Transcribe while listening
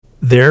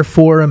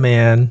Therefore a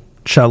man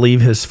shall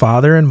leave his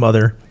father and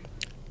mother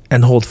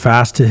and hold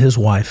fast to his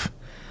wife,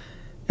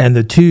 and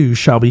the two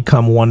shall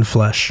become one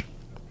flesh.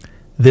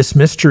 This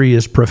mystery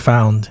is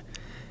profound,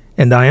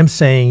 and I am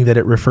saying that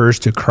it refers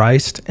to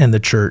Christ and the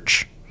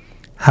church.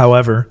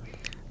 However,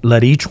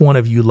 let each one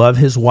of you love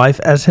his wife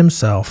as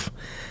himself,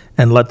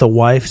 and let the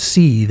wife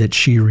see that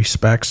she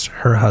respects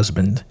her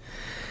husband.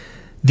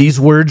 These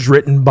words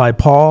written by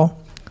Paul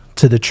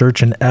to the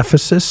church in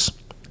Ephesus,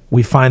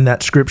 we find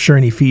that scripture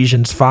in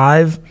Ephesians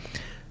 5,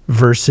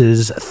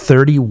 verses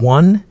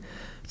 31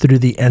 through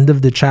the end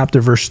of the chapter,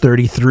 verse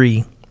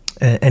 33.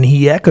 And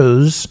he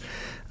echoes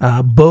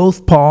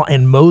both Paul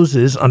and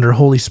Moses under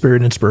Holy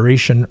Spirit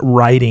inspiration,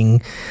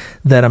 writing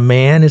that a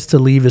man is to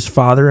leave his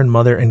father and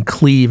mother and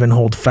cleave and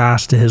hold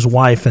fast to his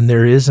wife. And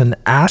there is an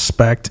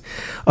aspect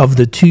of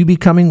the two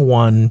becoming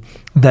one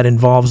that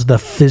involves the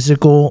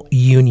physical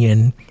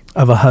union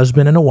of a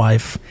husband and a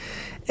wife.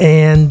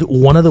 And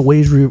one of the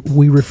ways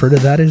we refer to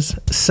that is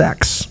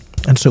sex.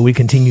 And so we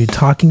continue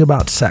talking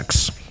about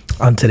sex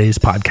on today's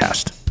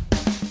podcast.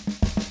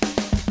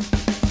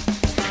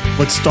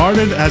 What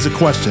started as a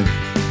question,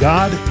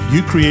 God,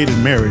 you created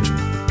marriage,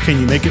 can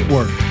you make it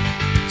work?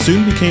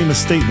 Soon became a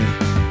statement,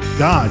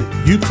 God,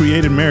 you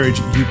created marriage,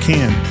 you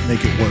can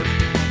make it work.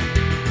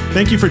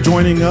 Thank you for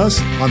joining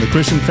us on the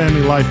Christian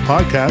Family Life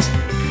podcast,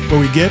 where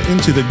we get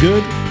into the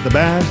good, the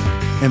bad,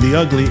 and the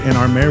ugly in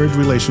our marriage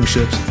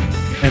relationships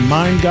and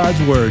mine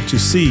God's word to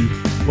see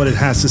what it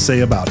has to say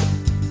about it.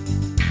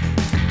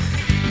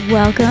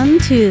 Welcome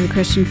to the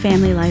Christian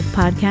Family Life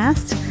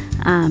podcast.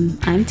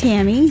 I'm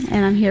Tammy,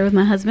 and I'm here with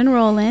my husband,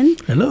 Roland.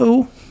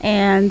 Hello.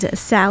 And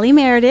Sally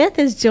Meredith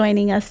is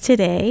joining us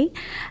today.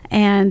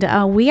 And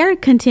we are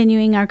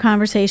continuing our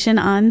conversation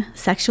on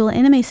sexual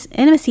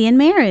intimacy in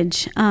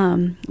marriage.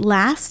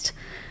 Last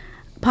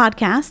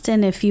podcast,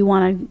 and if you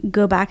want to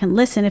go back and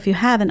listen, if you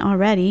haven't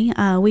already,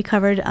 we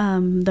covered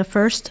the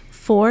first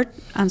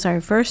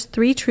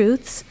three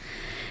truths.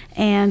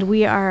 And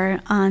we are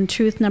on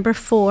truth number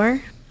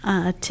 4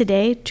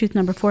 today, truth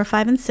number 4,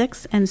 5, and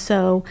 6. And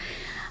so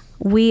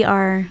we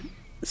are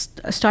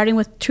starting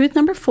with truth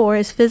number 4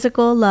 is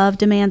physical love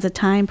demands a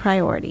time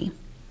priority.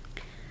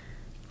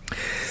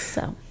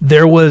 So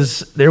there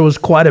was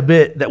quite a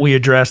bit that we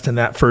addressed in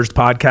that first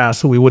podcast,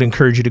 so we would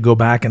encourage you to go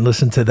back and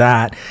listen to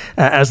that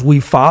as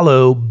we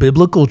follow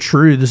biblical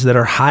truths that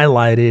are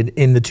highlighted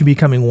in the Two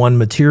Becoming One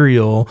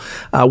material,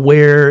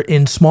 where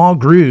in small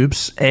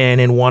groups and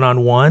in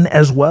one-on-one,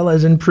 as well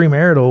as in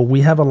premarital,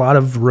 we have a lot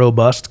of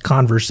robust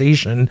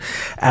conversation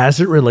as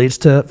it relates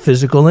to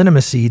physical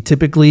intimacy.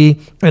 Typically,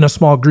 in a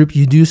small group,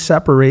 you do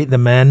separate the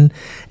men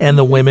and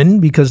the women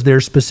because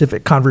there's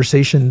specific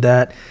conversation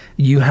that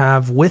you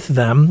have with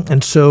them.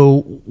 And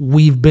so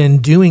we've been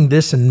doing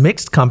this in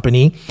mixed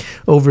company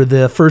over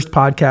the first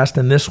podcast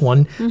and this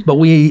one, but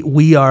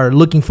we are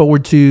looking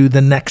forward to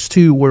the next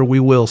two where we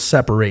will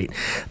separate.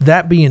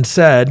 That being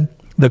said,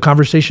 the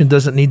conversation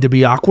doesn't need to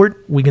be awkward.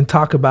 We can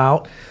talk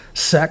about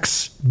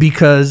sex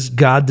because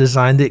God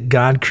designed it,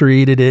 God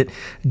created it,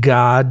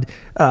 God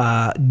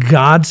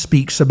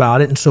speaks about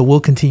it, and so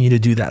we'll continue to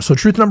do that. So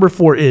truth number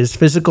 4 is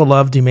physical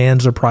love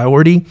demands a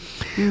priority.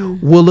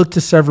 We'll look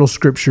to several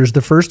scriptures.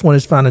 The first one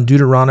is found in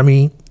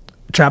Deuteronomy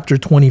chapter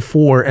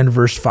 24 and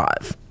verse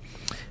 5,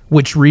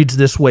 which reads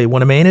this way: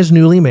 when a man is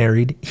newly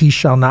married, he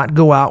shall not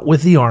go out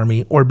with the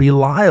army or be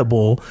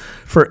liable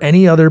for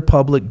any other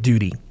public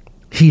duty.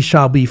 He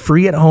shall be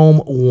free at home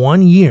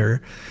 1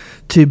 year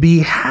to be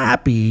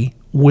happy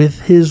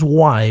with his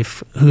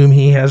wife whom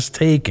he has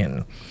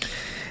taken.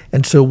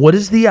 And so what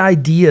is the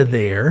idea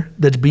there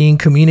that's being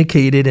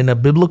communicated in a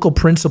biblical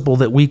principle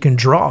that we can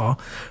draw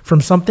from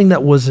something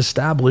that was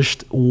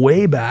established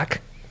way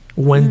back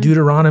when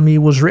Deuteronomy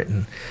was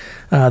written?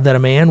 That a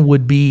man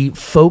would be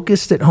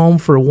focused at home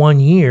for 1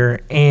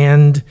 year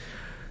and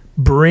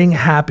bring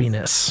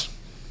happiness.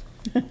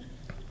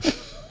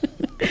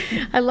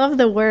 I love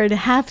the word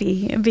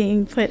happy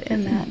being put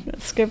in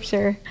that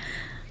scripture.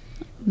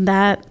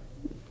 That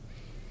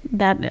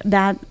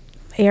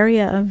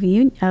area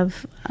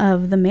of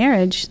the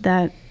marriage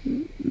that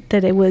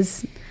it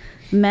was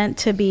meant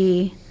to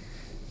be,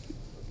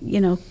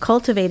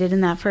 cultivated in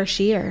that first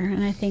year.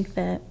 And I think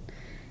that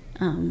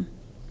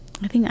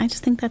I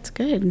just think that's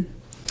good.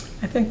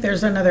 I think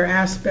there's another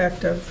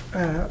aspect of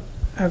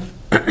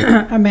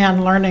a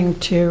man learning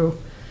to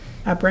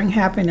bring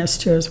happiness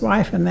to his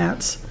wife, and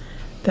that's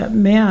that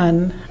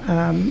men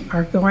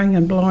are going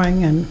and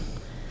blowing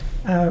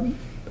and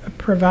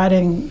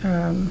providing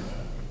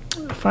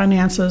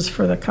finances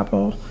for the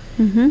couple,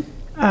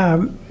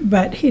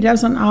 but he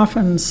doesn't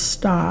often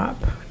stop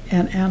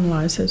and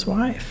analyze his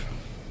wife.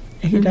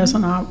 He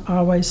doesn't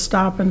always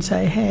stop and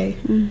say, hey,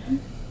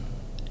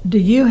 do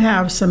you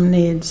have some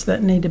needs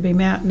that need to be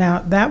met? Now,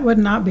 that would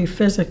not be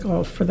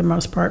physical for the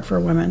most part for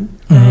women,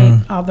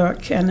 although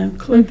it can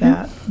include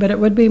that, but it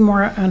would be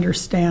more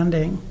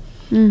understanding.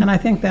 And I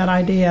think that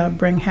idea of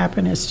bring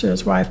happiness to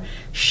his wife,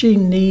 she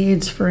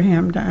needs for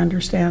him to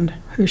understand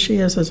who she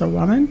is as a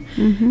woman.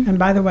 And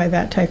by the way,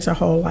 that takes a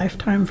whole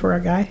lifetime for a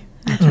guy.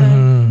 That's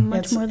right.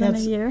 much more than a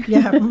year.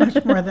 Yeah,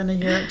 much more than a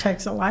year. It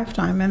takes a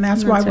lifetime, and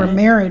that's why we're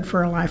married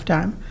for a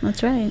lifetime.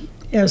 That's right.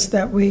 Is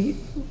that we,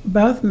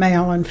 both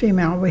male and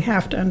female, we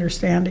have to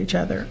understand each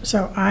other.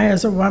 So I,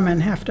 as a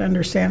woman, have to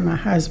understand my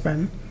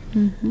husband.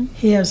 Mm-hmm.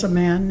 He, as a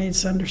man,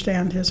 needs to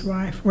understand his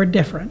wife. We're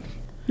different.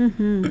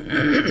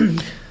 Mm-hmm.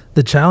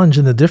 The challenge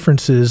and the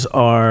differences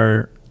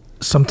are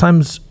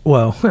sometimes,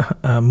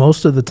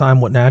 most of the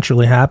time what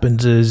naturally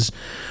happens is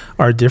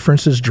our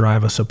differences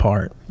drive us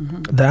apart.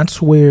 Mm-hmm.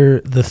 That's where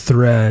the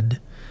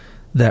thread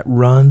that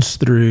runs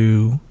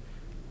through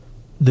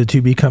the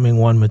Two Becoming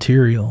One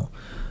material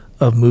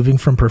of moving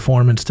from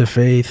performance to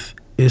faith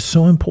is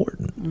so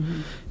important.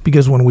 Mm-hmm.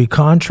 Because when we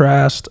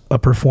contrast a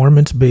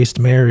performance-based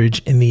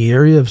marriage in the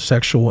area of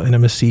sexual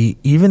intimacy,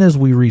 even as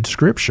we read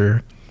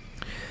scripture,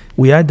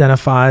 we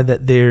identify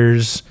that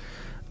there's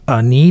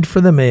a need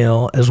for the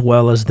male as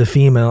well as the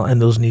female,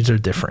 and those needs are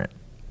different.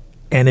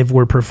 And if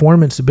we're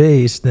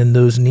performance-based, then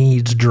those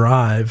needs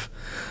drive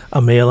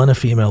a male and a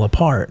female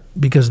apart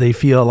because they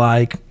feel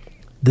like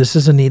this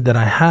is a need that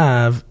I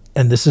have,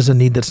 and this is a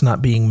need that's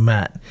not being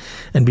met.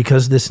 And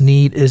because this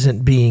need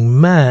isn't being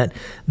met,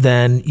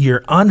 then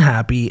you're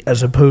unhappy,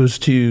 as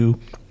opposed to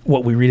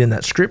what we read in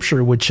that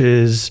scripture, which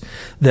is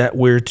that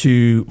we're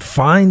to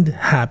find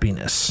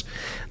happiness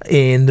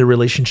in the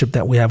relationship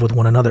that we have with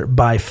one another.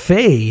 By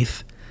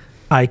faith,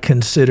 I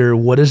consider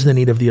what is the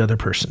need of the other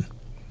person.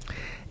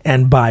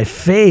 And by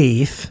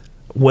faith,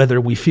 whether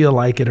we feel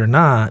like it or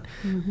not,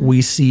 mm-hmm.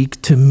 we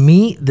seek to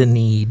meet the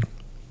need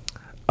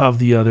of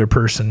the other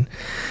person.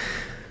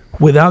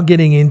 Without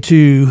getting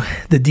into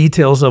the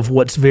details of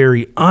what's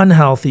very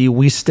unhealthy,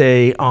 we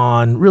stay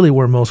on really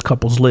where most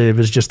couples live,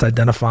 is just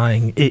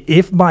identifying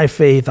if by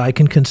faith I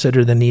can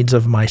consider the needs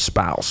of my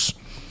spouse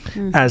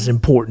mm-hmm. as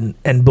important,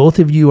 and both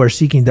of you are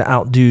seeking to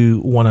outdo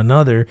one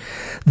another,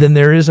 then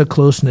there is a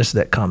closeness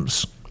that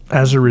comes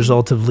as a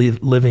result of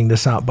living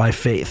this out by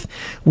faith.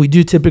 We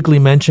do typically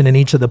mention in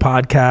each of the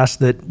podcasts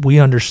that we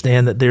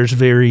understand that there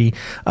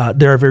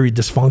are very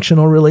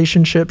dysfunctional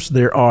relationships.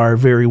 There are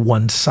very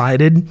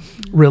one-sided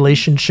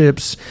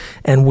relationships,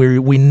 and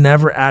we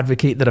never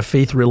advocate that a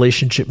faith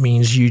relationship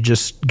means you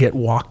just get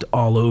walked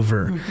all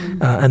over,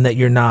 mm-hmm. And that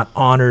you're not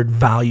honored,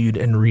 valued,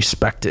 and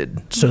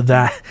respected. So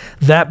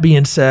that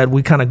being said,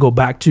 we kind of go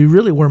back to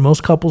really where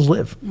most couples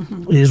live,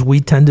 mm-hmm. is we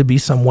tend to be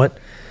somewhat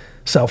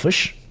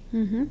selfish,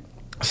 mm-hmm.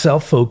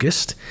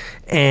 self-focused,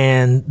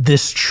 and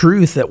this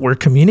truth that we're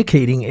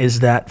communicating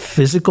is that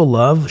physical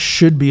love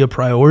should be a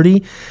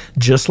priority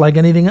just like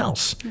anything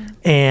else. Yeah.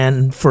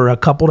 And for a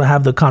couple to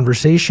have the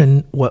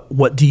conversation,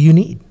 what do you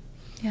need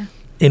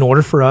in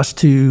order for us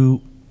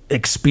to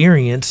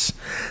experience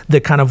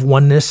the kind of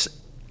oneness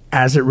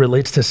as it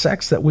relates to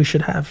sex that we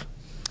should have?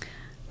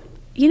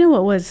 You know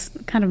what was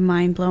kind of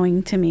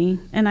mind-blowing to me,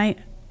 and I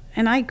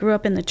grew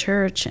up in the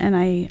church, and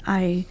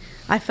I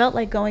felt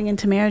like going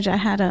into marriage, I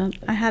had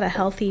a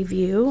healthy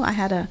view.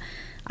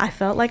 I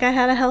felt like I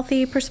had a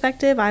healthy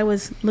perspective. I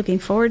was looking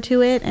forward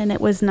to it, and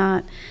it was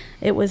not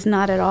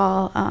at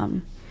all.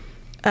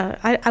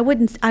 I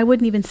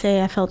wouldn't even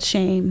say I felt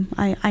shame.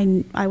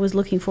 I was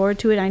looking forward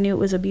to it. I knew it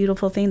was a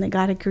beautiful thing that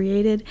God had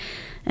created,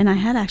 and I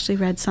had actually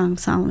read Song of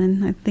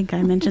Solomon. I think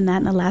I mentioned that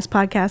in the last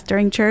podcast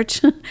during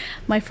church.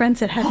 My friend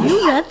said, "Have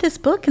you read this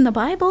book in the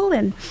Bible?"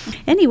 And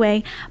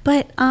anyway,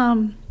 but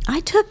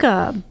I took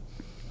a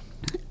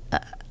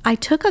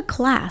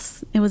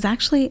class. It was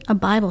actually a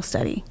Bible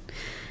study,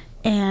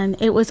 and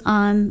it was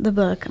on the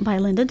book by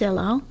Linda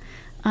Dillow,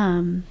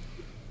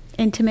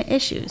 Intimate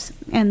Issues.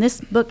 And this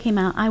book came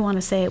out, I want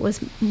to say it was,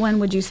 when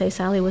would you say,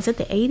 Sally? Was it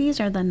the 80s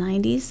or the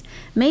 90s?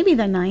 Maybe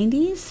the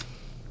 90s?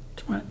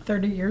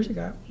 30 years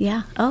ago.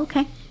 Yeah. Oh,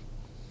 okay.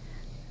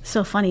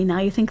 So funny. Now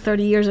you think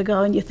 30 years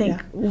ago and you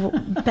think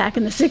back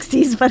in the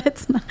 60s, but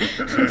it's not.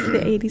 It's the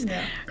 80s,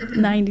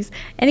 90s.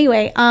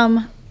 Anyway,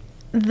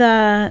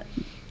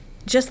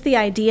 just the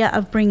idea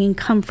of bringing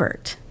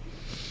comfort,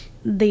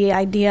 the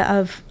idea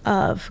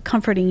of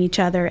comforting each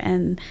other,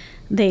 and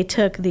they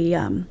took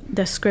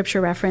the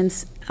scripture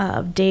reference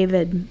of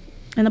David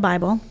in the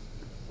Bible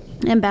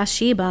and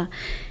Bathsheba,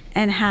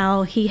 and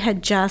how they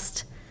had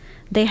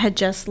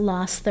just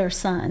lost their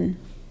son,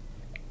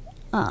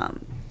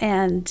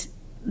 and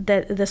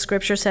the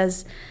scripture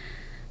says,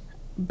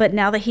 "But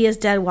now that he is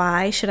dead,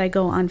 why should I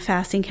go on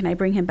fasting? Can I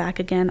bring him back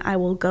again? I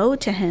will go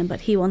to him,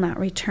 but he will not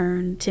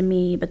return to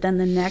me." But then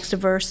the next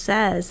verse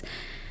says,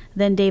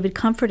 "Then David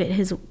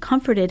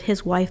comforted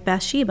his wife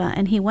Bathsheba,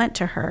 and he went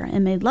to her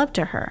and made love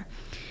to her.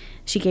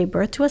 She gave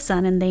birth to a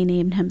son, and they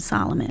named him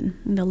Solomon,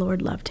 and the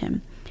Lord loved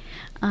him."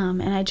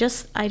 And I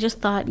just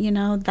thought,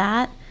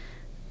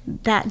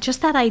 that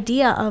just that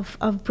idea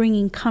of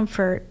bringing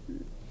comfort,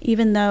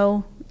 even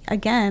though,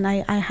 again,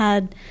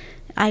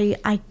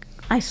 I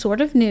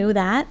sort of knew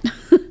that,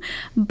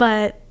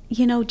 but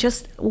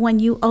just when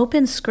you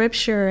open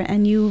scripture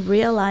and you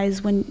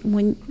realize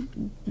when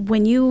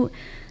you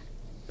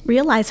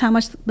realize how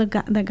much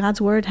that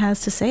God's word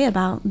has to say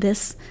about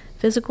this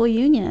physical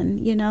union,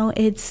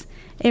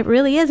 it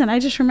really is. And I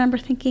just remember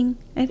thinking,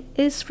 it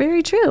is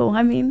very true.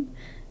 I mean,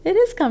 It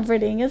is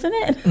comforting, isn't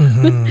it?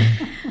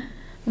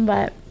 Mm-hmm.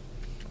 But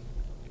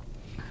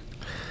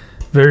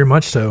very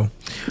much so.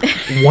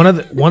 One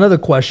of the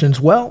questions,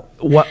 well,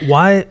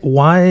 why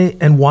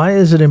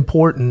is it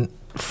important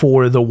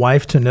for the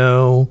wife to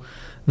know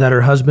that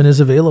her husband is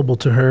available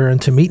to her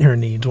and to meet her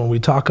needs? When we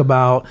talk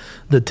about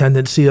the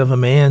tendency of a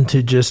man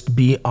to just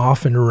be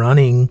off and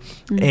running,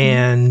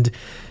 and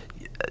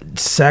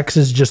sex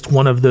is just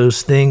one of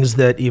those things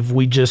that if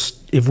we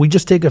just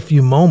take a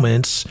few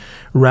moments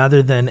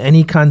rather than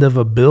any kind of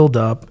a build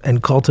up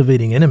and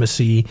cultivating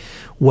intimacy,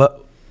 what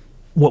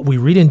we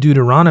read in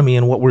Deuteronomy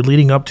and what we're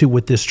leading up to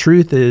with this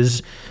truth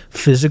is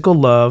physical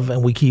love,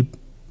 and we keep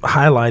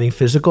highlighting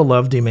physical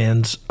love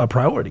demands a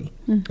priority.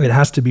 It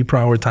has to be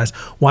prioritized.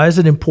 Why is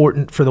it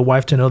important for the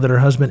wife to know that her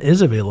husband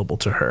is available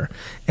to her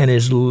and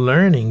is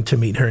learning to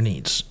meet her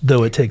needs,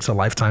 though it takes a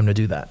lifetime to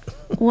do that?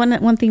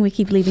 One thing we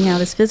keep leaving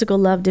out is physical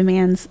love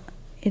demands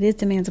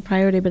a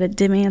priority, but it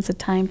demands a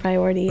time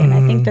priority. And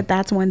I think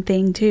that's one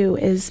thing too,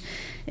 is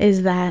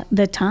that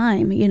the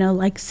time,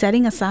 like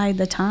setting aside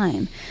the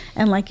time.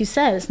 And like you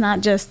said, it's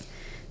not just,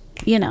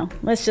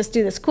 let's just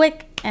do this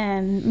quick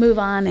and move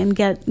on and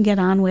get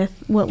on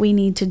with what we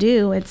need to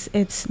do.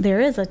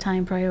 There is a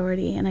time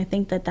priority. And I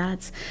think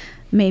that's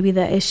maybe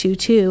the issue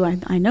too.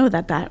 I know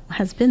that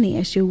has been the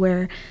issue,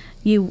 where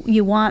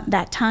you want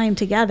that time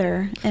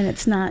together, and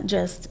it's not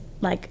just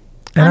like,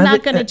 I'm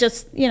not going to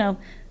just,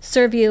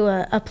 serve you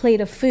a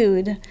plate of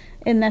food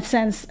in the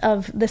sense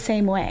of the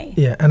same way.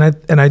 Yeah.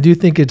 And I do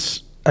think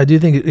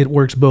it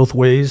works both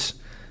ways.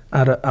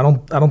 I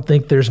don't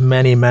think there's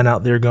many men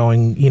out there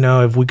going,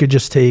 if we could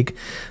just take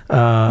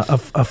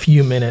a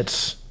few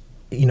minutes,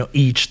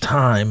 each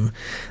time,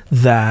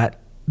 that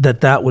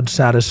would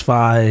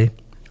satisfy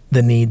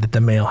the need that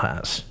the male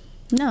has.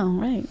 No,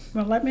 right.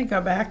 Well, let me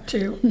go back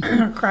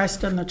to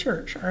Christ and the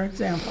church, our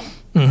example.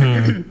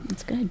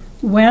 That's good.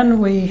 When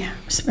we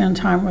spend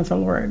time with the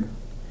Lord,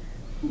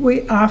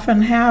 we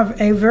often have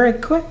a very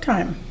quick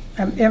time.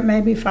 It may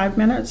be 5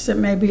 minutes. It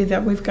may be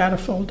that we've got a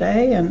full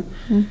day, and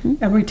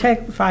we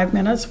take 5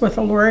 minutes with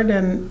the Lord,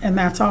 and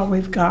that's all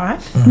we've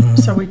got.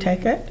 So we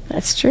take it.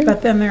 That's true.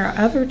 But then there are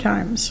other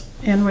times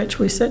in which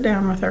we sit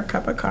down with our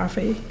cup of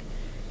coffee,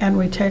 and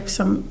we take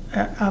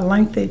a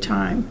lengthy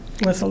time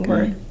with the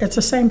Lord. It's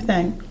the same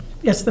thing.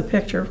 It's the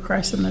picture of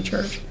Christ in the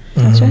church.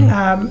 That's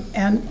right.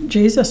 And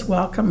Jesus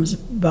welcomes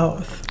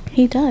both.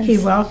 He does. He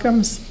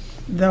welcomes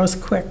those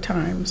quick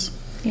times.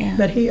 Yeah.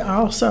 But he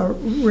also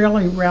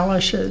really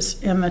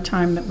relishes in the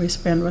time that we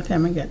spend with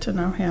him and get to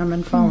know him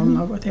and fall in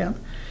love with him.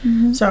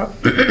 So,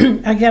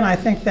 again, I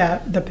think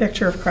that the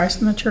picture of Christ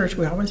in the church,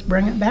 we always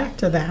bring it back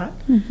to that.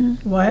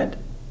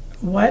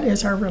 What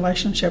is our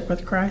relationship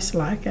with Christ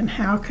like, and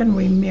how can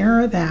we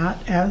mirror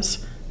that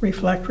as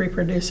reflect,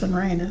 reproduce, and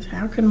reign?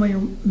 How can we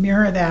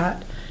mirror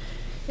that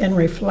in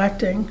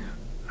reflecting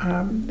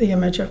the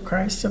image of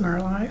Christ in our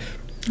life?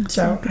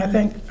 So I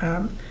think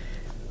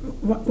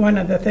one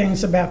of the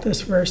things about this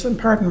verse, and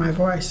pardon my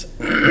voice,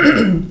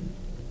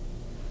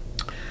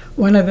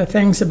 one of the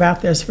things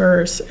about this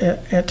verse,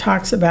 it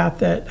talks about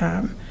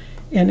that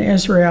in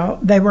Israel,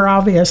 they were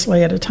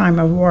obviously at a time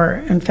of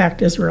war. In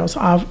fact, Israel's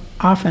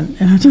often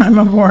in a time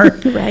of war.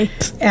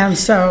 Right. And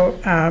so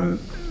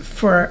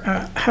for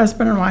a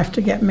husband and wife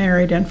to get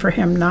married and for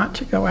him not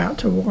to go out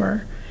to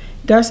war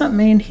doesn't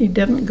mean he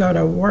didn't go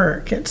to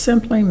work. It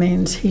simply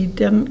means he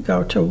didn't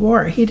go to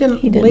war. He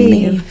didn't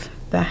leave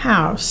the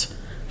house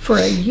for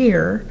a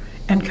year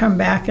and come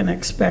back and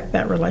expect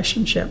that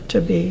relationship to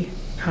be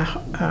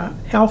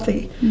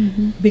healthy,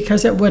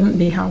 because it wouldn't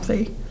be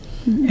healthy.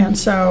 And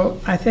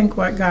so I think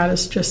what God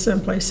is just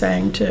simply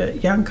saying to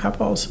young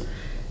couples,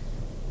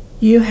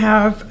 you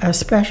have a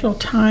special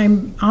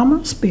time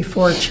almost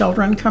before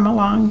children come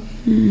along.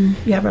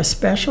 You have a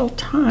special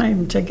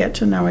time to get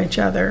to know each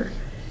other.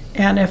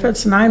 And if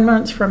it's 9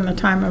 months from the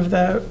time of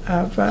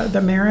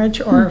the marriage,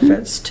 or if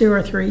it's 2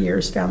 or 3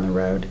 years down the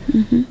road,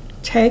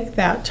 take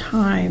that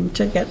time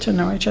to get to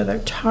know each other.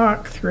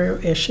 Talk through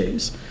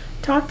issues.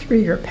 Talk through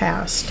your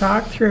past.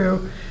 Talk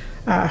through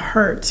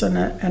hurts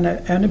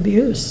and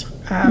abuse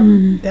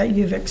that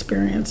you've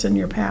experienced in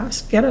your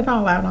past. Get it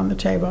all out on the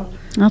table.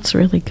 That's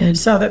really good.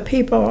 So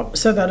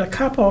that a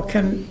couple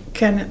can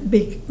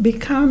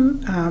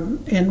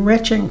become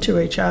enriching to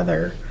each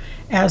other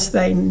as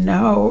they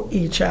know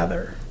each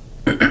other.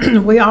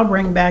 We all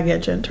bring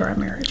baggage into our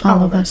marriage.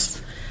 All of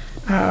us.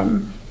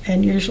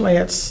 And usually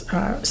it's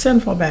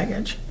sinful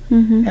baggage.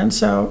 And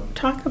so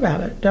talk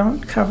about it.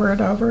 Don't cover it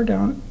over.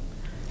 Don't.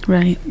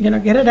 Right.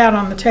 Get it out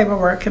on the table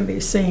where it can be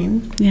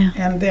seen. Yeah.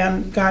 And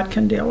then God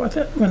can deal with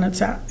it when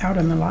it's out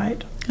in the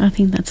light. I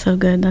think that's so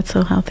good. That's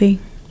so healthy.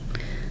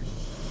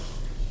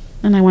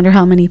 And I wonder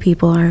how many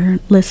people are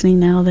listening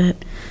now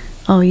that,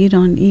 you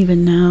don't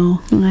even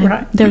know.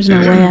 Right. There's no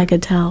way I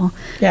could tell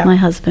my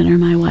husband or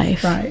my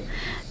wife. Right.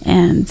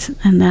 And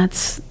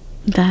that's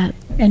that.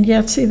 And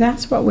yet, see,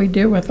 that's what we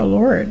do with the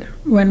Lord.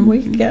 When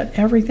we get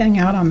everything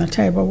out on the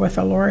table with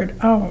the Lord,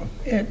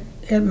 it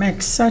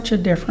makes such a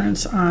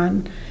difference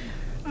on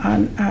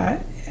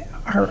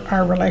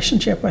our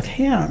relationship with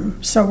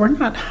him. So we're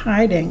not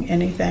hiding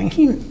anything.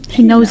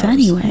 He knows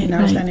anyway. He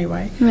knows right.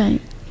 anyway.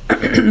 Right.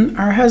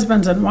 Our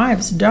husbands and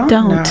wives don't.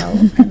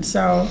 know. And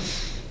so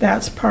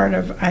that's part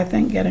of, I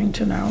think, getting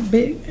to know.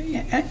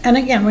 And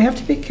again, we have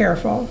to be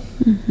careful.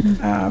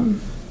 Mm-hmm.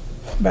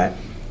 But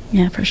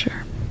yeah, for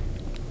sure.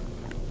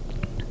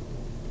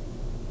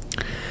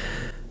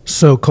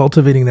 So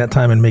cultivating that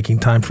time and making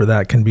time for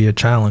that can be a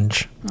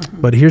challenge.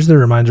 Mm-hmm. But here's the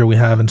reminder we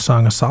have in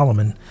Song of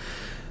Solomon.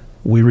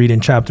 We read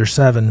in chapter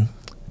 7,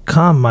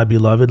 "Come, my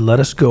beloved, let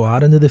us go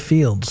out into the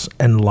fields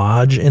and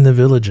lodge in the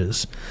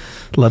villages.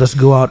 Let us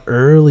go out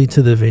early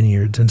to the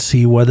vineyards and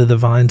see whether the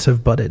vines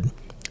have budded,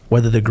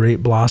 whether the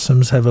great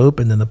blossoms have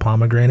opened and the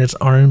pomegranates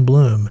are in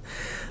bloom.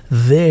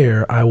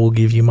 There I will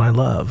give you my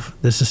love."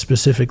 This is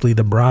specifically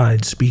the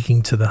bride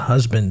speaking to the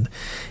husband.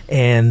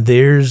 And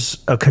there's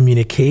a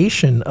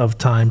communication of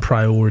time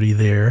priority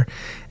there.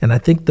 And I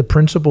think the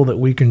principle that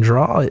we can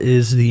draw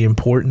is the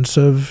importance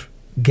of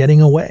getting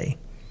away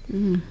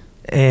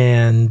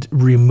and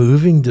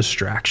removing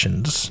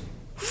distractions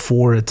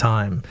for a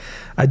time.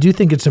 I do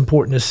think it's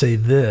important to say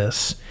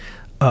this.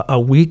 A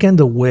weekend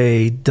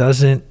away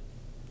it's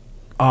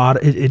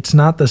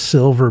not the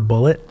silver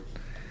bullet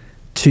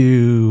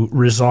to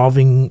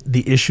resolving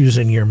the issues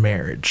in your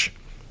marriage.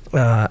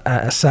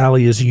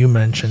 Sally, as you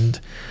mentioned,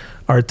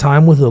 our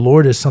time with the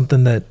Lord is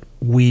something that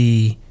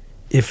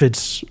if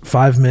it's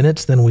 5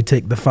 minutes, then we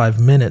take the 5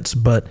 minutes,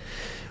 but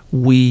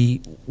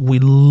we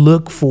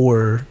look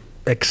for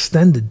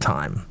extended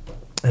time.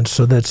 And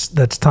so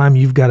that's time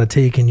you've got to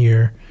take in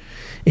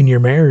your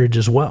marriage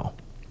as well.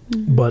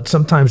 Mm-hmm. But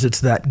sometimes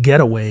it's that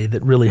getaway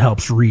that really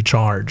helps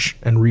recharge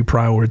and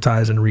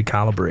reprioritize and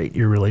recalibrate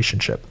your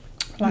relationship.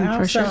 Well, I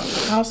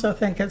also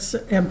think it's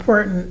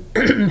important.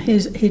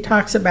 He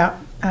talks about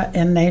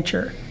in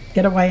nature,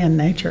 get away in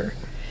nature.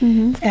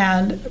 Mm-hmm.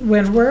 And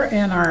when we're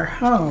in our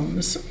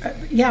homes,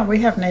 we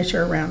have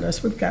nature around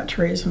us. We've got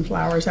trees and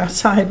flowers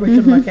outside we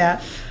can look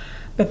at.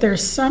 But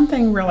there's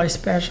something really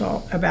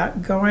special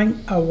about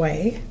going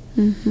away,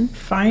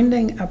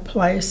 finding a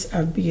place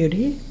of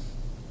beauty,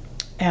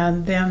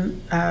 and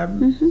then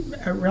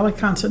really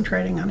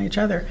concentrating on each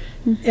other.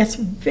 It's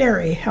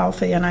very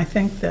healthy, and I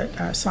think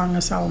that Song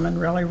of Solomon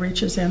really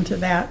reaches into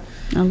that.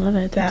 I love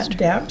it. That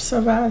depths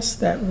of us,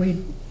 that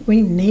we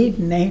need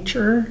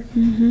nature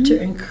to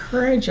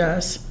encourage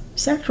us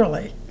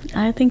sexually.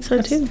 I think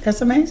so too.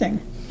 It's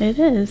amazing. It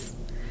is.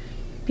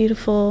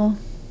 Beautiful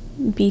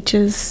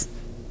beaches.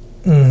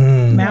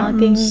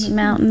 Mountains.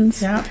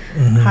 Yeah.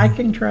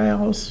 Hiking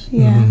trails.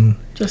 Yeah.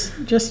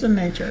 Just in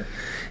nature.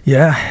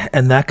 Yeah,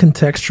 and that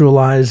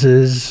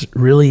contextualizes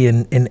really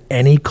in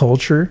any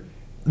culture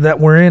that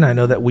we're in. I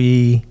know that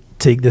we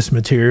take this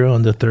material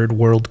into third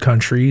world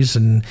countries,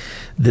 and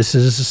this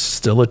is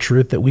still a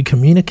truth that we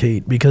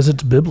communicate because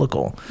it's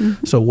biblical.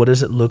 So what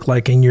does it look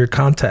like in your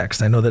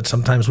context? I know that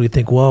sometimes we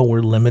think, well,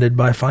 we're limited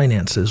by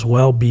finances.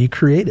 Well, be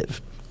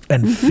creative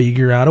and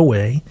figure out a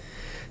way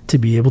to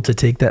be able to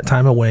take that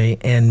time away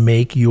and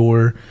make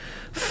your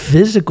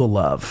physical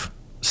love,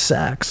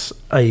 sex,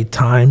 a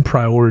time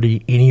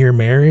priority in your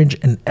marriage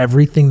and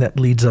everything that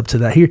leads up to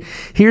that.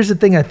 Here's the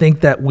thing I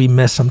think that we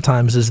miss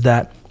sometimes is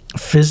that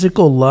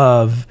physical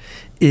love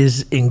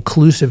is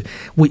inclusive.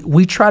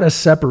 We try to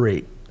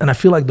separate, and I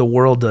feel like the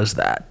world does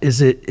that,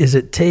 is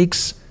it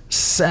takes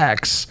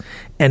sex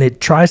and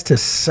it tries to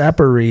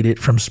separate it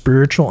from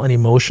spiritual and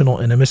emotional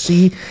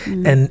intimacy.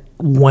 And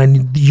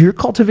when you're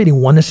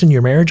cultivating oneness in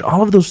your marriage,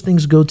 all of those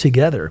things go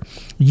together.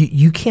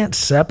 You can't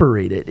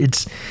separate it.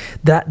 It's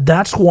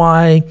that's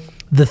why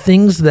the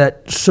things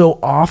that so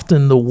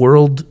often the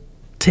world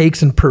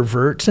takes and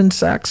perverts in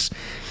sex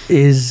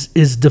is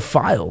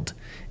defiled.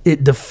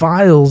 It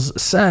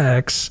defiles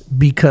sex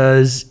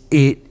because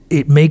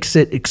it makes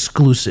it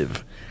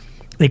exclusive.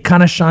 It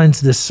kind of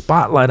shines this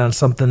spotlight on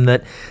something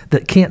that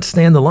can't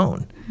stand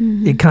alone.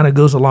 It kind of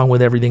goes along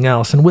with everything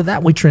else. And with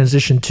that, we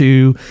transition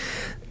to,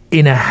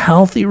 in a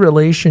healthy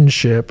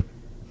relationship,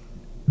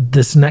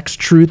 this next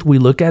truth we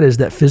look at is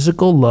that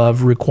physical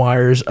love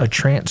requires a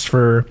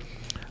transfer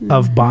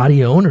of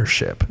body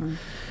ownership.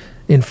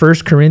 In 1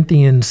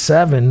 Corinthians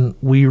 7,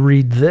 we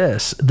read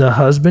this: "The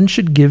husband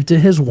should give to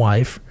his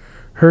wife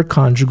her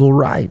conjugal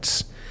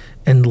rights,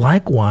 and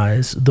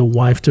likewise the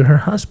wife to her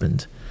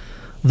husband.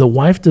 The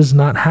wife does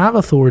not have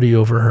authority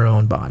over her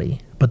own body,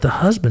 but the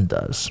husband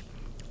does.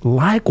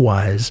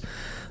 Likewise,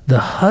 the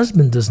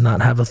husband does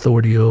not have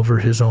authority over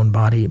his own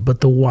body,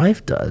 but the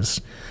wife does.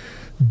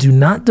 Do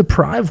not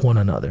deprive one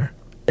another,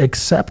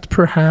 except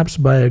perhaps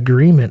by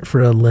agreement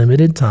for a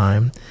limited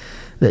time,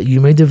 that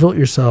you may devote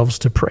yourselves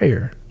to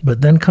prayer,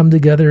 but then come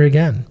together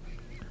again,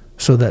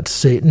 so that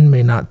Satan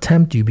may not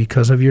tempt you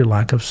because of your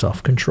lack of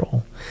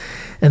self-control."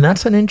 And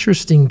that's an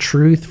interesting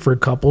truth for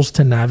couples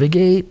to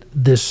navigate,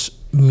 this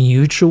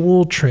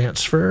mutual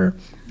transfer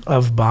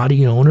of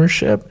body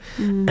ownership,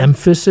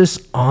 emphasis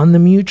on the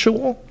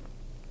mutual.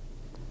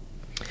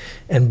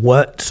 And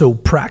so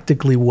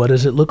practically, what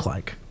does it look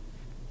like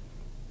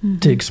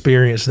to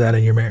experience that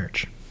in your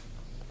marriage?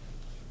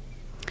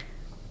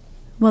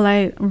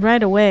 Well,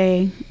 right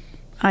away,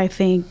 I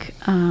think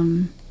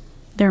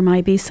there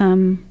might be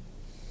some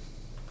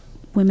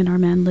women or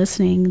men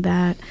listening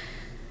that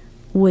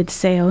would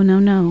say, "Oh,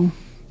 no.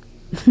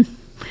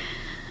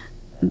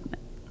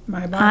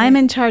 My body, I'm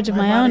in charge of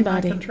my own my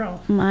body." control.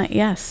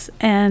 Yes.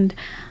 And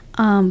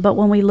but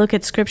when we look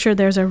at Scripture,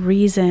 there's a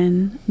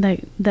reason that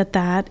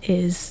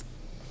is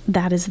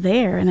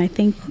there. And I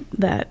think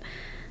that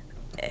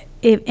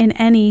if, in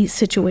any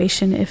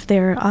situation, if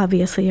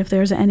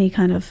there's any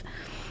kind of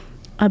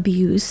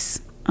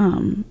abuse,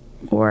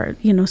 or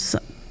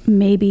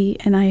maybe,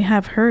 and I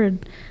have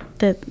heard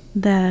that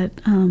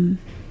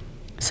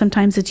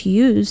sometimes it's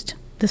used.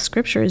 The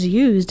Scripture is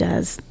used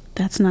as,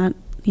 that's not,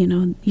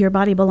 your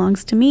body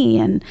belongs to me,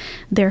 and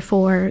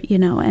therefore,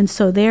 and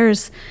so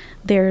there's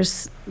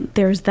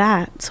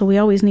that. So we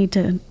always need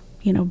to,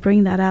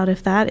 bring that out.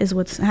 If that is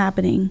what's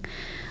happening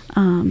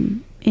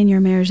in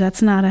your marriage,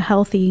 that's not a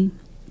healthy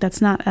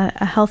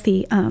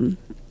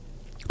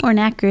or an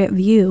accurate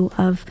view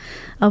of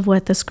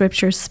what the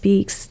Scripture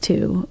speaks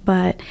to.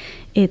 But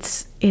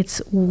it's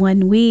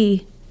when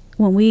we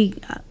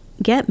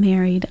get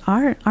married,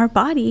 our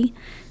body,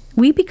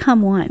 we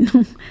become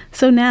one.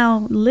 So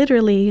now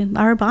literally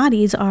our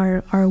bodies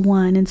are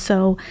one. And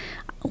so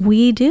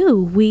we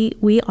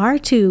are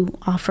to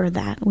offer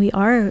that. We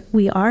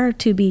are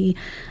to be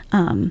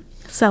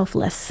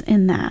selfless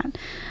in that.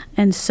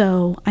 And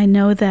so I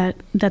know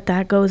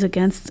that goes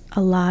against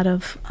a lot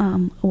of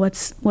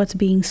what's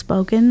being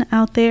spoken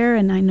out there.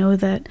 And I know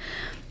that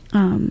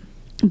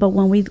but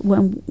when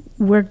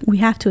we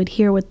have to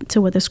adhere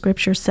to what the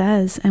Scripture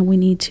says, and we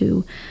need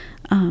to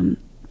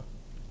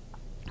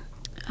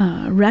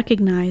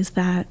recognize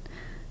that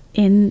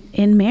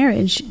in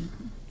marriage,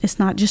 it's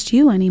not just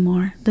you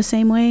anymore. The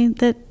same way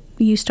that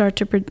you start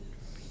to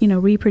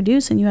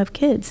reproduce and you have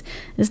kids,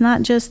 it's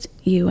not just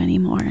you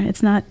anymore.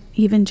 It's not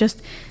even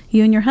just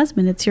you and your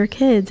husband. It's your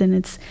kids, and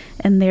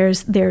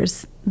there's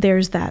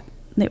that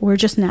we're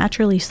just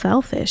naturally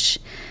selfish.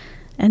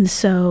 And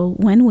so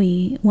when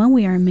we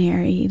are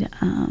married,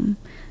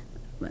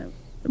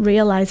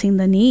 realizing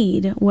the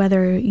need,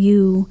 whether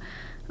you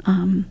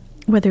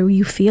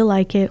feel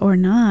like it or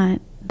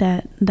not,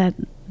 that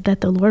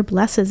the Lord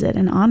blesses it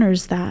and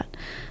honors that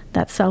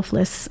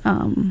selfless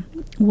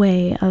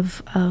way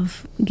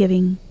of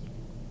giving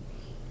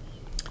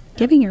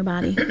your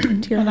body to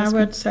your And husband. I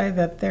would say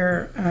that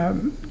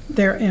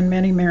there in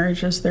many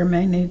marriages there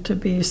may need to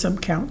be some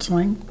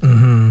counseling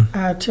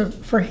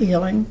for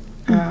healing.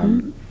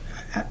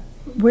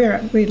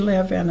 We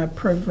live in a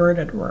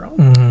perverted world,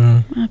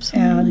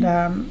 Absolutely.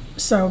 and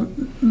so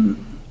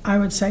I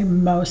would say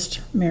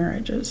most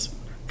marriages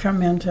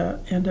come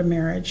into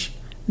marriage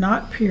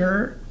not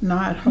pure,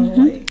 not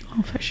holy,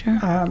 Oh, for sure.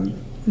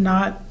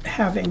 not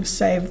having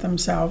saved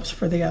themselves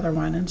for the other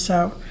one. And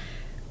so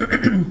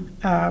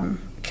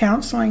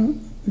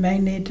counseling may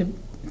need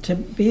to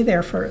be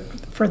there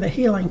for the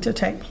healing to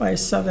take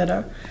place, so that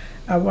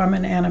a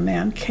woman and a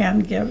man can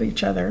give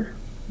each other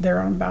their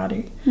own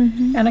body.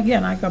 And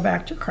again, I go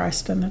back to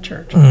Christ and the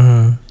church.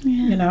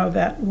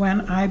 That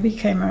when I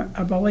became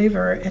a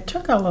believer, it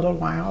took a little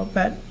while,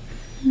 but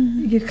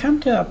you come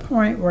to a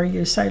point where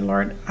you say,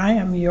 Lord, I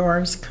am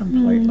yours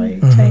completely.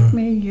 Take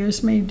me,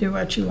 use me, do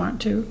what you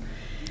want to.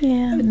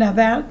 Yeah. Now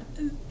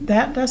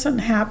that doesn't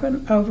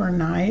happen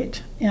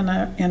overnight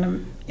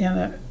in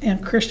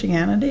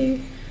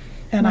Christianity,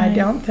 and I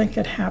don't think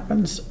it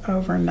happens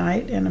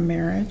overnight in a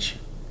marriage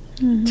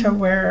to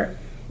where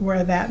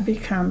that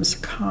becomes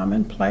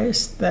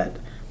commonplace, that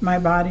my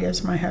body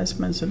is my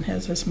husband's and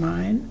his is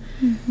mine.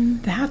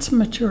 That's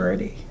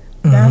maturity.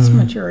 That's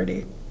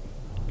maturity.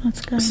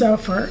 That's good. So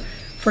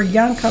for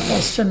young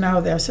couples to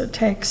know this, it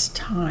takes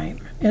time.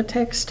 It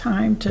takes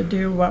time to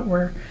do what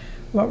we're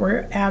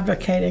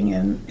advocating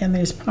in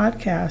these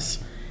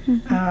podcasts.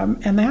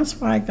 And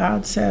that's why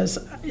God says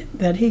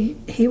that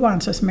he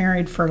wants us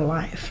married for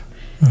life,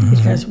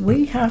 because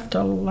we have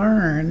to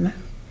learn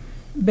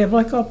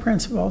biblical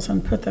principles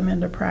and put them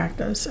into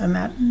practice, and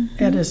that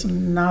it is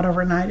not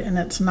overnight, and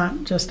it's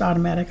not just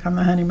automatic on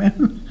the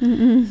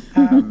honeymoon.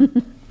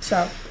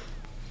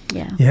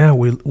 Yeah,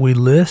 we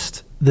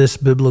list this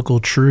biblical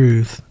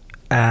truth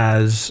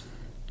as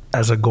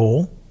a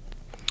goal,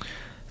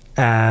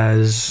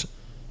 as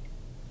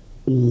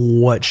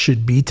what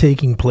should be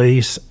taking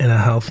place in a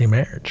healthy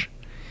marriage,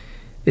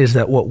 is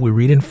that what we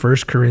read in 1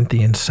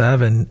 Corinthians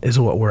 7 is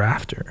what we're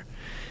after,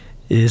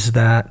 is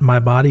that my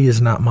body is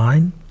not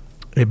mine.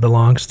 It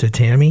belongs to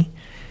Tammy,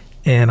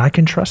 and I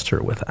can trust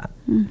her with that.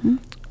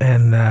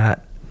 And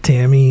that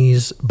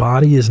Tammy's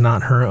body is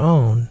not her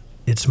own,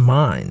 it's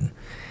mine,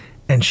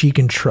 and she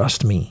can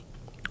trust me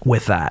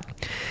with that.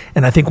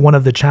 And I think one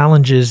of the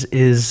challenges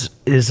is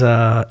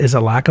a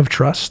lack of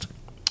trust.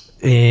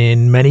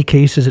 In many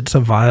cases, it's a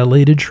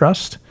violated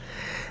trust.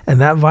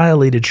 And that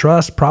violated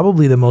trust,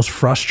 probably the most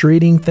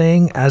frustrating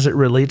thing as it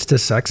relates to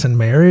sex and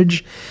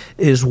marriage,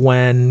 is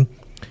when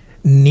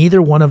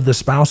neither one of the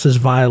spouses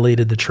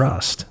violated the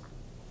trust,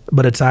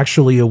 but it's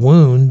actually a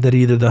wound that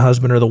either the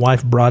husband or the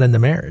wife brought into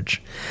marriage.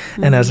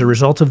 And as a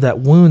result of that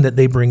wound that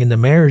they bring into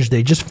marriage,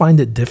 they just find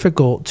it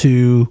difficult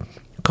to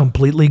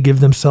completely give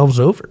themselves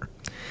over.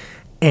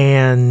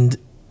 And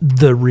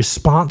the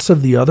response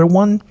of the other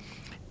one,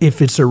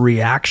 if it's a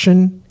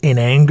reaction in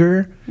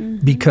anger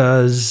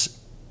because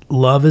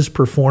love is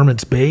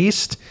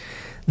performance-based,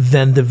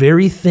 then the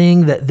very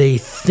thing that they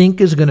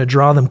think is going to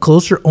draw them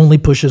closer only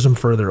pushes them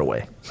further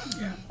away.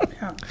 Yeah.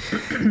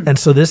 And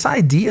so this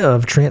idea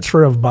of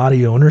transfer of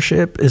body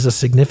ownership is a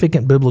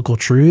significant biblical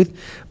truth,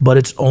 but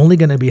it's only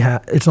going to be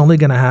it's only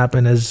going to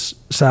happen, as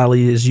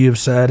Sally, as you have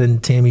said,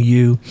 and Tammy,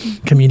 you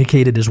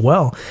communicated as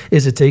well,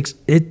 is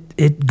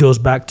it goes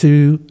back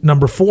to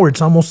number 4.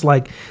 It's almost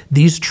like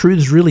these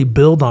truths really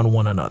build on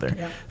one another.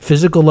 Yeah.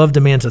 Physical love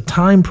demands a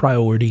time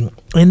priority.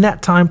 In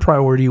that time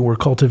priority, we're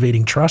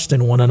cultivating trust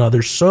in one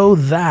another so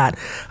that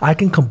I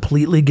can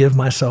completely give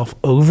myself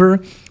over,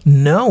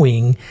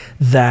 knowing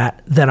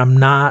that I'm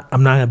not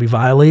going to be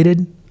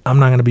violated, I'm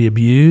not going to be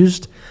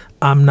abused,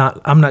 I'm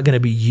not going to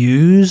be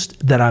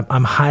used, that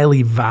I'm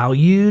highly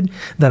valued,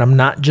 that I'm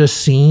not just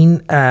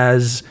seen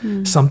as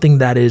something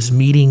that is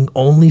meeting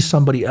only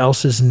somebody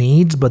else's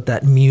needs, but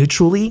that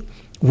mutually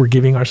we're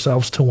giving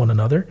ourselves to one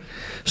another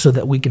so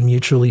that we can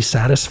mutually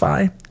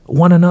satisfy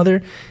one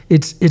another.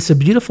 It's a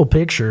beautiful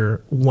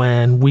picture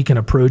when we can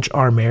approach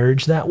our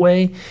marriage that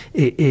way.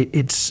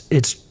 It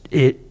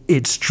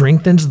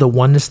strengthens the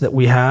oneness that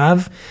we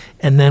have,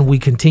 and then we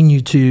continue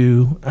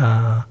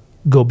to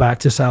go back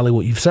to, Sally,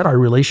 what you've said, our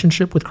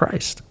relationship with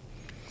Christ.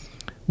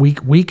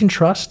 We can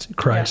trust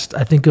Christ.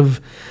 I think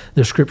of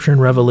the scripture in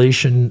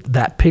Revelation,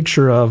 that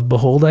picture of,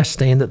 behold, I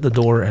stand at the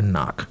door and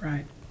knock.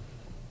 Right.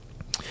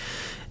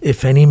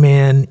 If any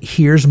man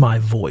hears my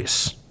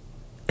voice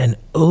and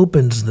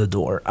opens the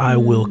door, I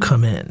will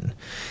come in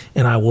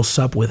and I will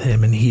sup with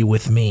him and he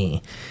with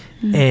me.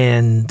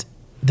 And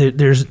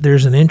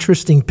there's an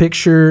interesting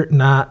picture,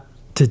 not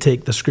to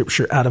take the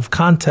scripture out of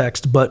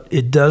context, but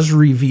it does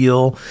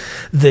reveal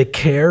the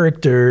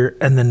character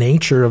and the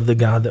nature of the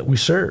God that we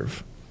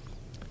serve.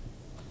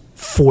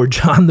 For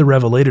John the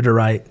Revelator to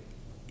write,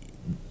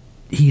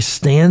 he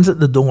stands at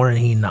the door and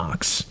he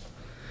knocks,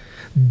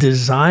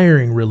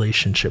 desiring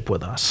relationship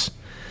with us,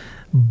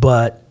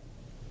 but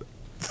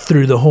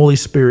through the Holy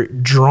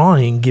Spirit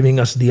drawing, giving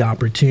us the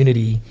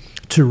opportunity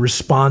to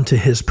respond to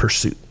his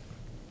pursuit.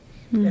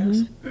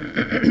 Yes.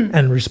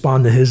 And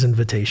respond to his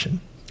invitation.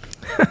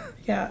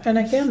 Yeah, and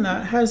again,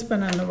 the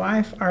husband and the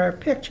wife are a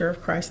picture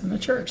of Christ and the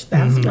church.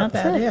 That's what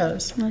that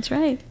is. That's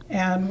right.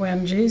 And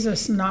when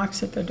Jesus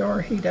knocks at the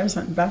door, he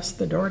doesn't bust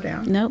the door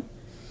down. Nope.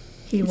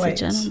 He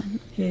waits. a gentleman.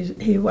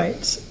 He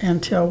waits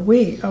until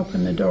we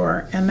open the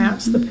door, and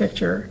that's the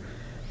picture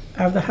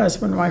of the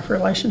husband-wife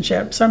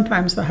relationship.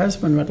 Sometimes the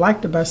husband would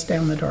like to bust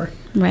down the door,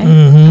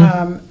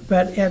 Right.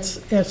 but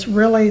it's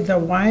really the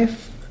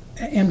wife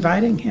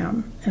inviting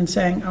him and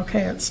saying,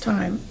 "Okay, it's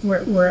time.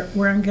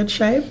 We're in good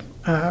shape.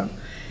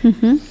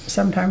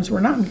 Sometimes we're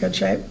not in good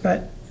shape,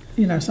 but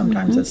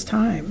sometimes it's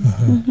time."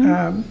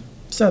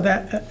 So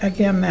that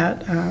again,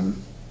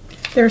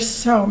 there's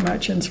so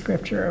much in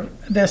Scripture.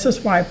 This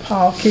is why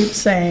Paul keeps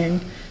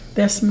saying,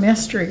 "This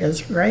mystery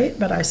is great,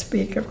 but I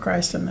speak of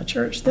Christ and the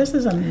church." This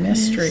is a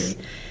mystery,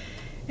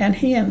 and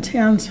he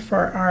intends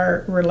for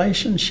our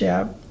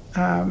relationship.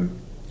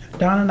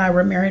 Don and I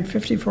were married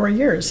 54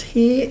 years.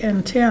 He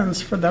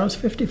intends for those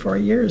 54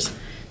 years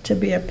to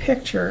be a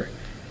picture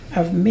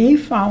of me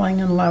falling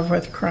in love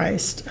with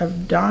Christ,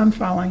 of Don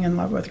falling in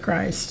love with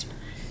Christ,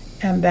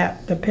 and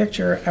that the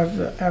picture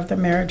of the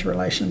marriage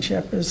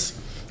relationship is.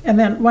 And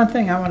then one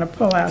thing I want to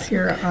pull out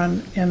here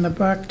in the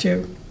book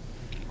too,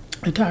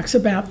 it talks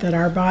about that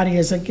our body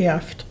is a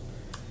gift.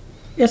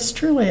 It's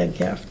truly a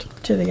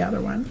gift to the other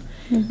one.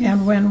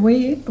 And when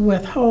we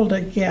withhold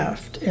a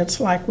gift, it's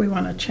like we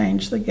want to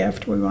change the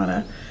gift. We want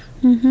to,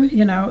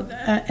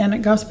 and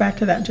it goes back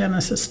to that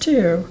Genesis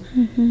 2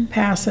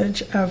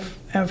 passage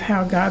of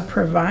how God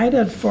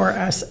provided for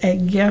us a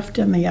gift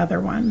in the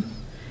other one.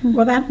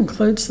 Well, that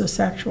includes the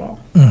sexual.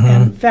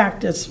 And in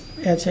fact, it's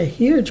a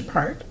huge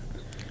part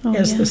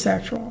is the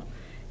sexual.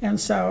 And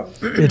so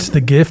it's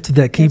the gift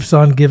that keeps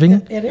on giving.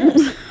 It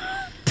is.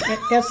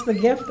 It's the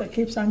gift that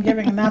keeps on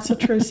giving, and that's a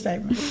true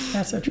statement.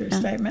 That's a true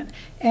statement.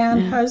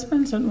 And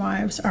husbands and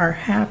wives are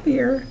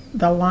happier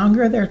the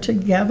longer they're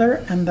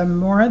together and the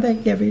more they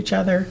give each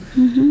other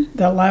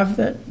the love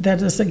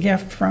that is a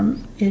gift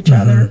from each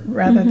other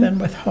rather than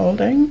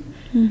withholding.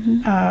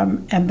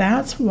 And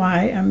that's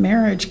why a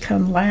marriage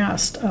can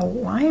last a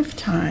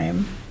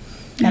lifetime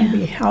and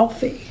be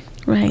healthy.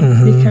 Right.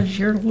 Because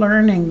you're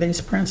learning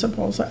these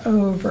principles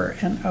over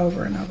and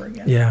over and over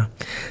again. Yeah.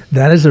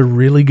 That is a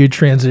really good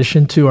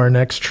transition to our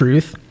next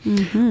truth,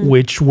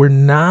 which we're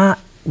not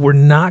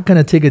going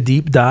to take a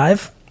deep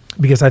dive,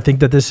 because I think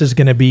that this is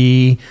going to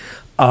be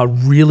a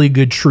really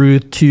good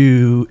truth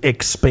to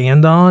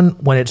expand on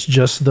when it's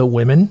just the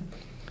women,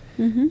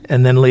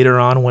 and then later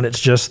on when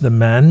it's just the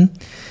men.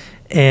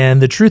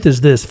 And the truth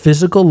is this: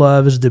 physical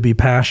love is to be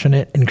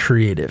passionate and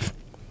creative.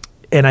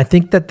 And I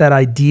think that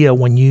idea,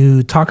 when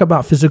you talk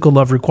about physical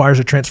love, requires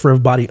a transfer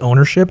of body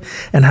ownership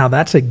and how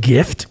that's a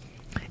gift.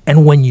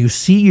 And when you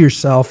see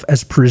yourself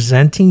as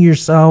presenting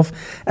yourself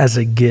as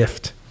a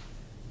gift,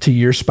 to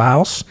your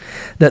spouse,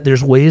 that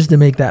there's ways to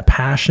make that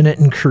passionate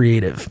and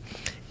creative.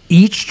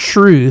 Each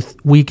truth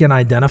we can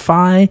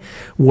identify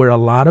where a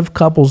lot of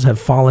couples have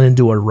fallen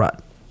into a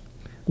rut,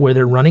 where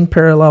they're running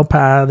parallel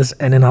paths,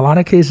 and in a lot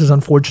of cases,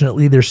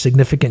 unfortunately, there's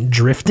significant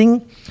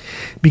drifting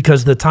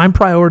because the time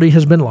priority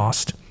has been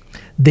lost.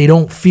 They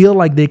don't feel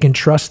like they can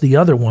trust the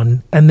other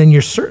one, and then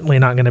you're certainly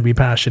not going to be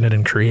passionate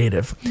and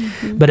creative.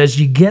 Mm-hmm. But as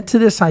you get to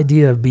this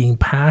idea of being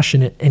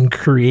passionate and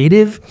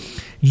creative,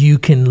 you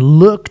can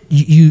look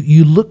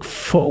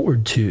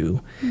forward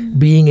to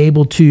being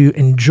able to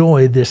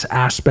enjoy this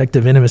aspect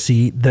of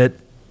intimacy that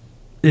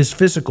is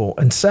physical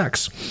and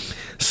sex.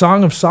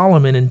 Song of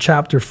Solomon in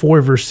chapter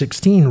 4, verse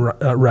 16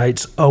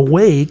 writes,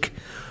 "Awake,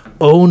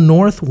 O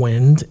north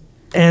wind,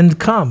 and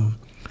come.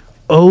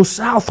 O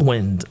south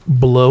wind,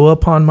 blow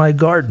upon my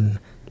garden,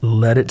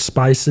 let its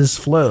spices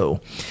flow."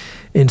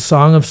 In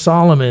Song of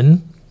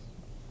Solomon,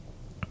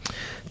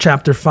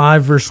 chapter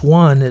 5, verse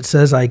 1, it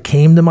says, "I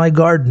came to my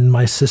garden,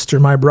 my sister,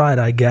 my bride.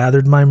 I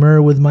gathered my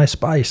myrrh with my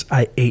spice.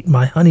 I ate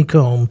my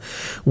honeycomb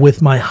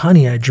with my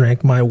honey. I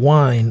drank my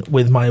wine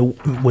with my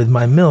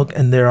milk."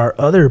 And there are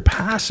other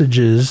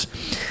passages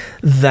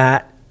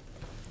that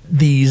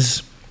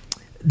these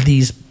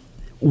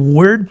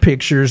word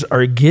pictures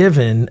are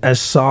given as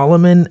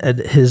Solomon and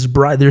his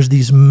bride. There's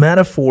these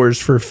metaphors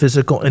for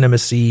physical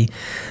intimacy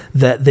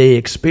that they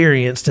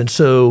experienced. And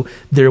so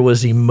there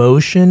was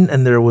emotion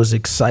and there was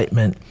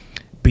excitement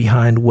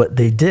behind what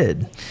they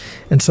did.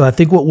 And so I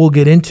think what we'll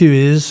get into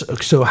is,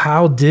 so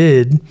how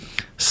did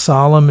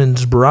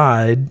Solomon's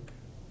bride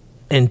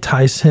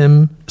entice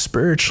him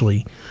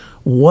spiritually?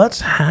 What's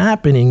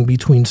happening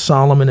between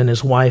Solomon and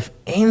his wife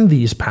in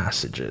these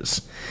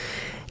passages?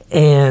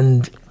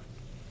 And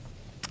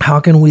how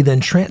can we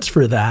then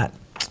transfer that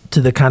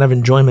to the kind of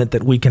enjoyment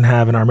that we can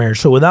have in our marriage?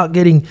 So without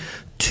getting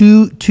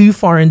too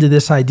far into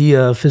this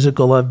idea of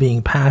physical love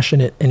being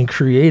passionate and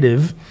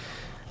creative,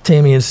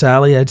 Tammy and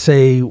Sally, I'd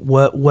say,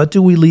 what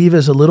do we leave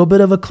as a little bit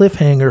of a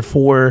cliffhanger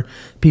for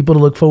people to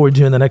look forward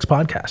to in the next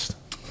podcast?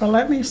 Well,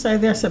 let me say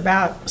this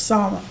about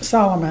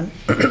Solomon.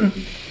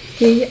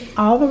 He,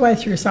 all the way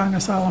through Song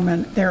of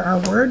Solomon, there are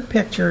word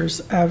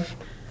pictures of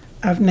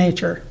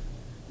nature.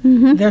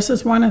 Mm-hmm. This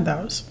is one of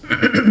those.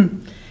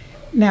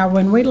 Now,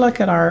 when we look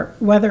at our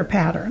weather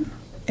pattern,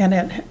 and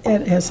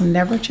it has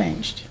never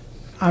changed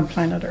on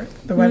planet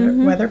Earth. The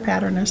weather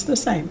pattern is the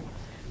same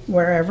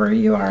wherever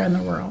you are in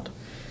the world.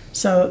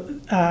 So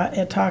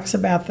it talks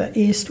about the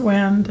east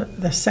wind,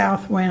 the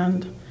south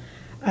wind,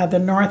 the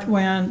north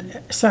wind.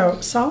 So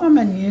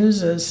Solomon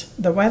uses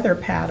the weather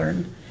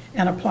pattern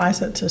and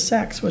applies it to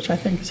sex, which I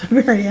think is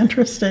very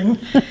interesting.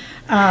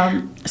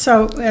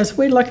 So as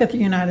we look at the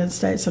United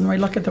States and we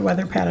look at the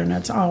weather pattern,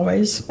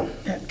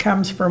 it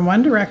comes from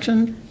one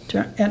direction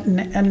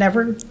and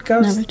never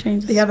goes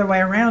the other way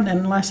around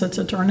unless it's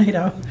a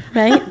tornado.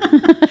 Right.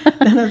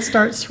 Then it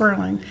starts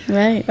swirling.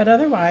 Right. But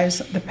otherwise,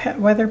 the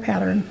weather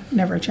pattern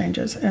never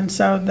changes. And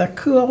so the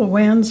cool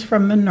winds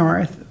from the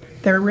north,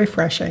 they're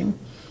refreshing.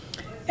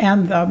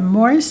 And the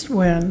moist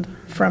wind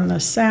from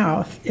the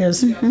south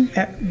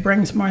it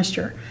brings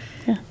moisture.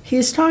 Yeah.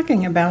 He's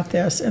talking about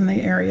this in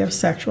the area of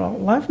sexual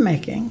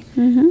lovemaking.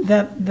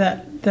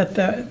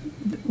 That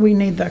we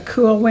need the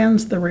cool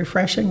winds, the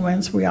refreshing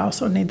winds. We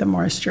also need the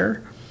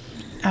moisture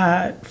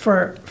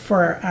for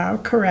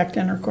correct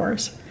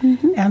intercourse.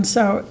 And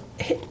so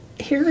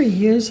here he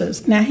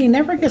uses. Now he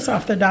never gets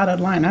off the dotted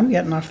line. I'm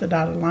getting off the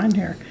dotted line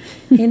here.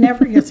 He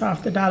never gets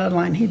off the dotted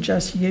line. He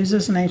just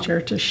uses nature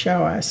to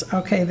show us.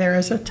 Okay, there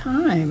is a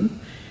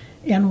time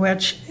in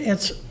which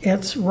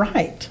it's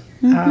right.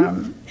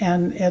 And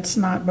it's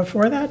not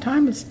before that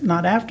time. It's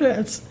not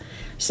after.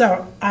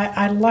 So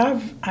I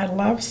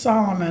love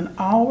Solomon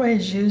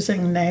always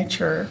using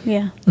nature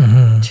to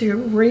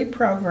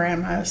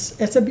reprogram us.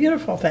 It's a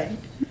beautiful thing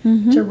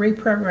to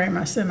reprogram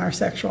us in our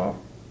sexual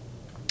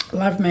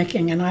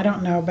lovemaking. And I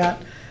don't know about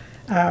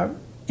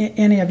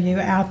any of you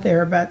out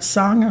there, but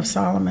Song of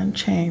Solomon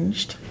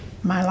changed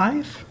my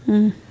life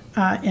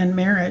in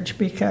marriage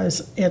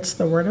because it's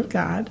the Word of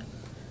God.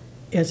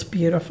 It's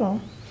beautiful.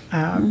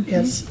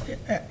 It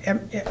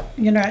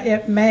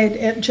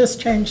just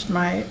changed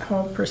my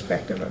whole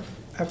perspective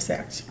of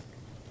sex.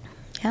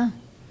 Yeah,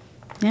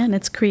 and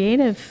it's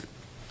creative,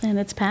 and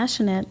it's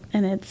passionate,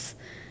 and it's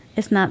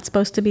not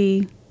supposed to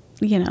be,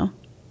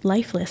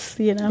 lifeless.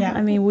 Yeah.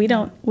 I mean, we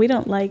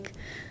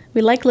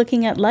like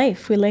looking at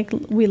life. We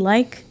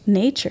like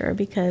nature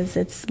because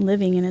it's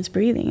living and it's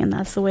breathing, and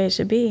that's the way it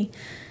should be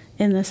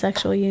in the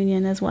sexual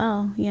union as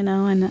well. And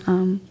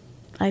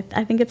I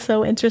think it's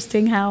so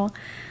interesting how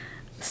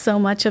so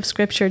much of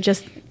Scripture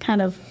just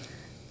kind of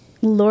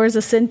lures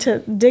us in to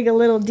dig a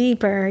little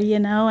deeper,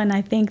 and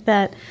I think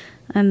that,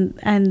 and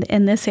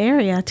in this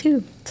area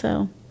too,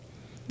 so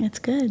it's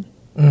good.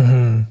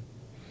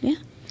 Yeah.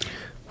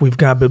 We've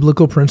got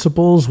biblical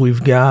principles.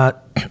 We've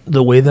got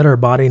the way that our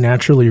body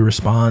naturally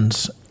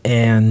responds.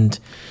 And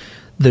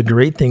the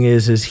great thing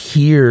is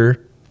here,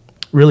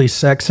 really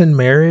sex and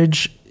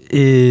marriage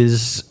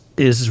is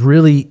is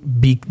really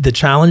the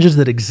challenges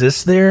that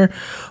exist there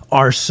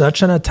are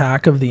such an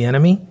attack of the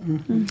enemy,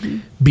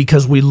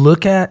 because we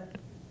look at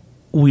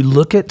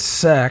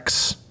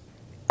sex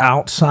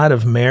outside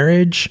of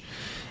marriage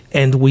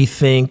and we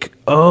think,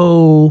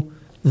 oh,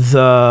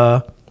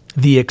 the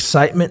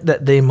excitement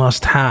that they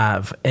must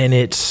have, and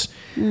it's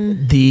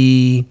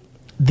the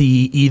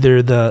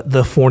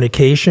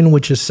fornication,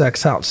 which is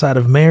sex outside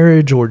of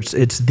marriage, or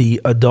it's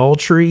the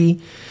adultery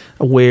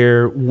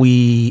where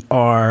we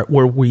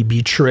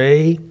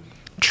betray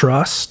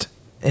trust,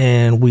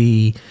 and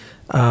we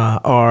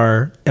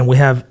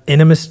have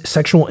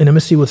sexual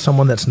intimacy with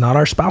someone that's not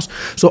our spouse.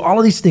 So all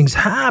of these things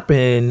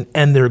happen,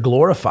 and they're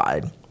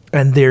glorified,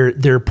 and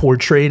they're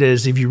portrayed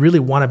as, if you really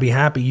want to be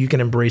happy, you can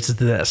embrace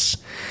this.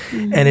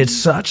 And it's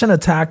such an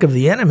attack of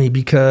the enemy,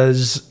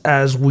 because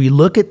as we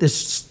look at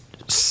this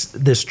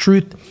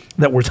truth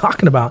that we're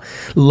talking about,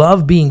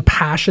 love being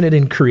passionate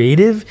and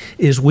creative,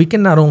 is we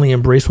can not only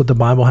embrace what the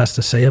Bible has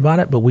to say about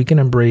it, but we can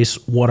embrace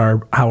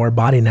how our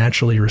body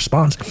naturally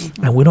responds,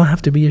 and we don't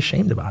have to be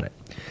ashamed about it.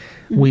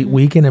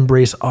 We can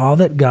embrace all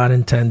that God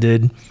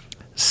intended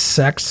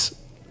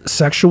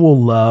sexual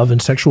love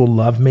and sexual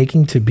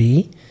lovemaking to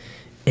be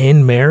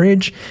in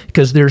marriage,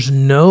 because there's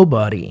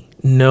nobody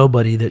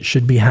that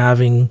should be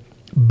having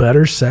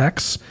better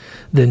sex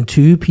than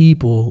two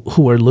people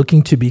who are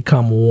looking to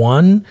become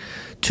one,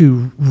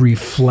 to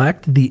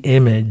reflect the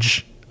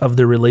image of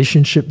the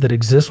relationship that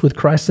exists with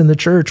Christ in the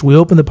church. We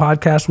open the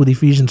podcast with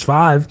Ephesians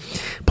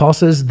 5. Paul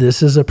says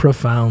this is a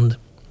profound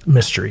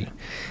mystery.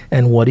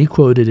 And what he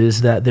quoted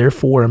is that,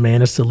 therefore, a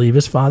man is to leave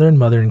his father and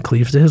mother and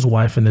cleave to his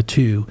wife, and the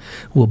two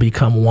will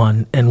become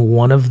one. And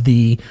one of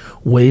the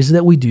ways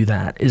that we do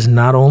that is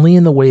not only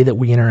in the way that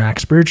we interact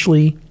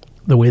spiritually,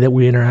 the way that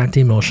we interact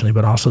emotionally,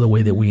 but also the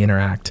way that we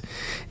interact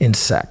in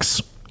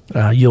sex.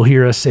 You'll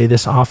hear us say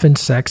this often: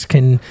 sex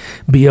can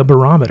be a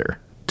barometer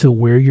to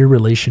where your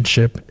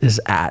relationship is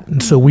at.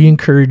 And so we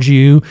encourage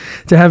you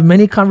to have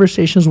many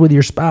conversations with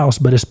your spouse,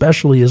 but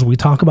especially as we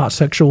talk about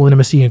sexual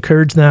intimacy,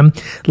 encourage them,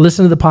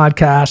 listen to the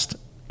podcast,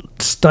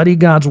 study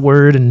God's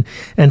word,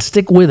 and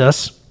stick with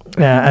us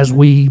as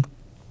we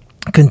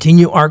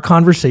continue our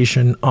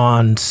conversation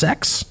on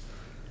sex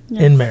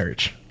in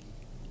marriage.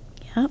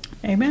 Yep.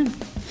 Amen.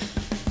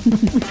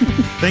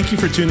 Thank you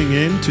for tuning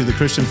in to the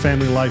Christian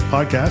Family Life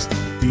Podcast.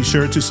 Be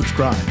sure to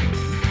subscribe.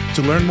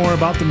 To learn more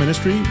about the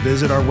ministry,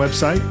 visit our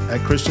website at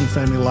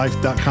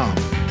christianfamilylife.com.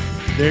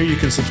 There you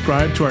can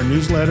subscribe to our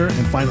newsletter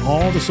and find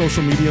all the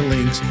social media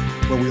links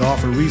where we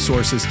offer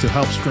resources to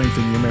help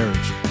strengthen your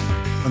marriage.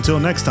 Until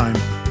next time,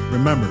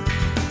 remember,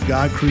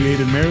 God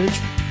created marriage.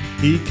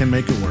 He can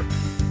make it work.